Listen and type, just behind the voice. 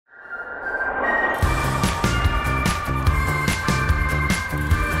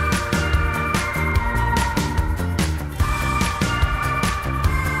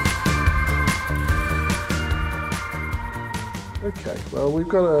Well, we've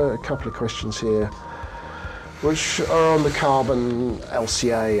got a couple of questions here which are on the carbon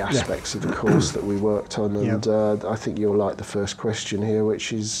LCA aspects of the course that we worked on, and I think you'll like the first question here,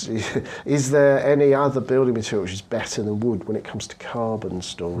 which is there any other building material which is better than wood when it comes to carbon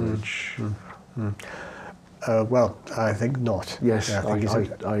storage? Well, I think not. Yes, I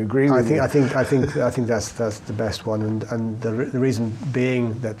agree with you. I think that's the best one, and the reason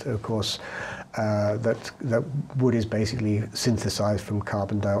being that, of course, that wood is basically synthesized from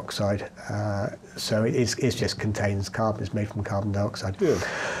carbon dioxide, so it just contains carbon. It's made from carbon dioxide. Yeah.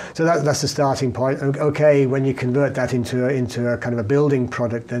 So that's the starting point. Okay, when you convert that into a kind of a building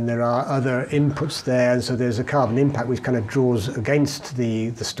product, then there are other inputs there, and so there's a carbon impact which kind of draws against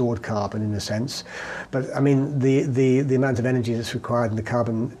the stored carbon in a sense. But I mean, the amount of energy that's required in the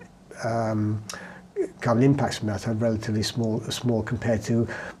carbon impacts from that are relatively small compared to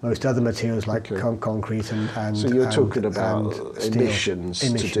most other materials like concrete and so you're talking about emissions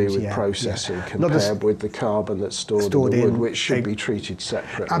to do with processing compared with the carbon that's stored in the wood, which should be treated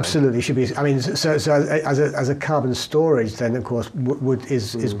separately. Absolutely should be. I mean, so as a carbon storage, then of course wood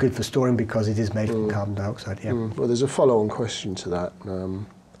is good for storing because it is made from carbon dioxide. Yeah. Well, there's a follow-on question to that.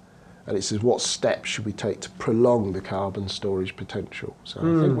 And it says, what steps should we take to prolong the carbon storage potential? So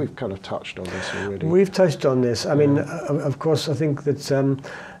I think we've kind of touched on this already. We've touched on this. I mean, of course, I think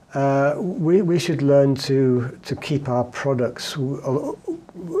that we should learn to keep our products,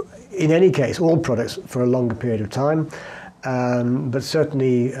 in any case, all products, for a longer period of time. But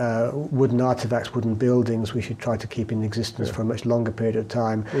certainly wooden artefacts, wooden buildings, we should try to keep in existence for a much longer period of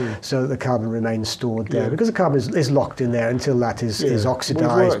time, so that the carbon remains stored there, because the carbon is locked in there until that is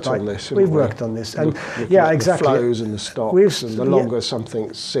oxidized. We've worked on this, and exactly. The flows and the stocks, and the longer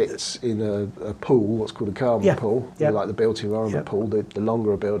something sits in a pool, what's called a carbon pool, like the built environment pool, the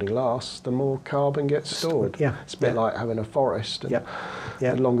longer a building lasts, the more carbon gets stored. It's a bit like having a forest. And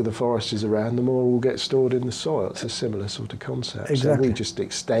the longer the forest is around, the more will get stored in the soil. It's a similar sort of concept. Exactly. So we just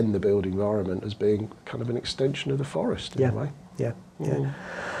extend the built environment as being kind of an extension of the forest in a way.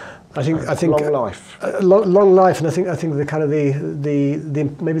 I think long life. Long life, and I think the kind of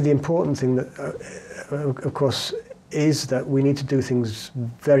the maybe the important thing that of course is that we need to do things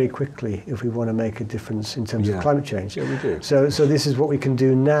very quickly if we want to make a difference in terms of climate change. Yeah, we do. So this is what we can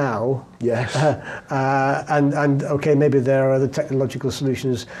do now. Yes. And okay, maybe there are other technological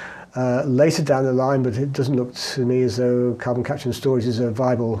solutions later down the line, but it doesn't look to me as though carbon capture and storage is a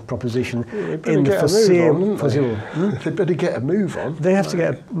viable proposition in the foreseeable. They better get a move on. They have to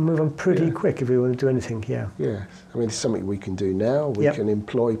get a move on pretty quick if we want to do anything. Yes. I mean, it's something we can do now. We can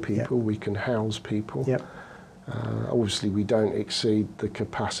employ people. We can house people. Obviously, we don't exceed the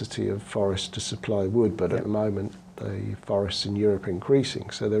capacity of forests to supply wood, but at the moment, the forests in Europe are increasing,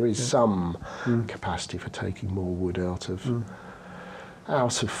 so there is some capacity for taking more wood out of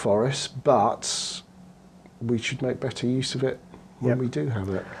forests, but we should make better use of it when we do have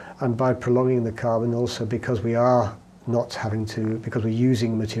it. And by prolonging the carbon also, because we are not having to, because we're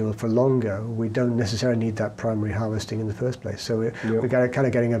using material for longer, we don't necessarily need that primary harvesting in the first place. So we're kind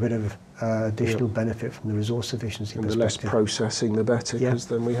of getting a bit of additional benefit from the resource efficiency and perspective. The less processing, the better, because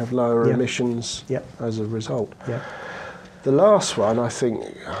then we have lower emissions as a result. The last one, I think,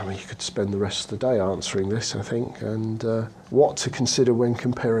 I mean, you could spend the rest of the day answering this, I think, and what to consider when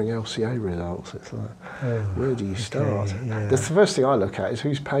comparing LCA results. It's like, where do you start? The first thing I look at is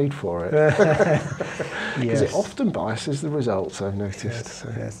who's paid for it. Because it often biases the results, I've noticed.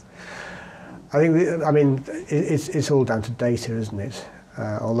 Yes. I think, I mean, it's all down to data, isn't it?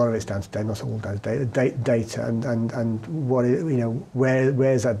 A lot of it's down to data, not all down to data, and what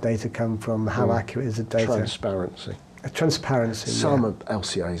where's that data come from? How accurate is the data? Transparency. Transparency. Some of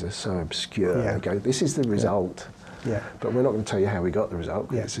LCAs are so obscure. They go, this is the result, but we're not going to tell you how we got the result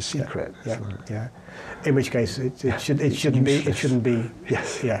because it's a secret. In which case, it shouldn't be. It shouldn't be.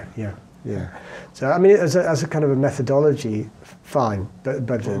 Yes. Yeah. So I mean, as a kind of a methodology, fine, but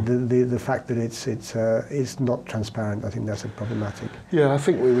the fact that it's not transparent, I think that's a problematic. Yeah, I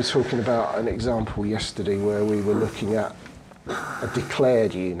think we were talking about an example yesterday where we were looking at a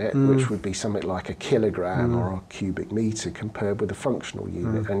declared unit, which would be something like a kilogram or a cubic metre compared with a functional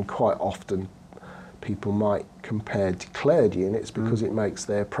unit, and quite often people might compare declared units because it makes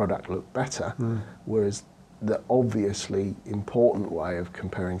their product look better, whereas the obviously important way of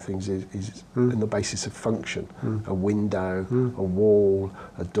comparing things is on the basis of function. A window, a wall,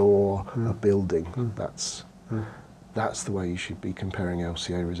 a door, a building. That's the way you should be comparing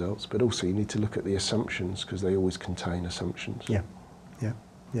LCA results, but also you need to look at the assumptions because they always contain assumptions.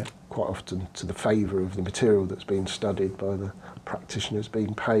 Yeah. Quite often to the favour of the material that's being studied by the practitioners,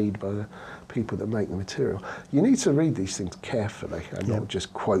 being paid by the people that make the material. You need to read these things carefully and not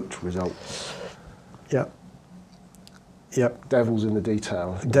just quote results. Yeah. Yep. Devil's in the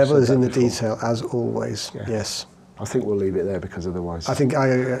detail. Devil is in the detail, as always. Yeah. Yes. I think we'll leave it there because otherwise... I think I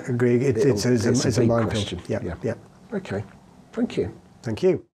agree. It's a minefield. Yeah. Okay. Thank you. Thank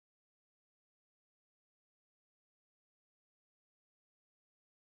you.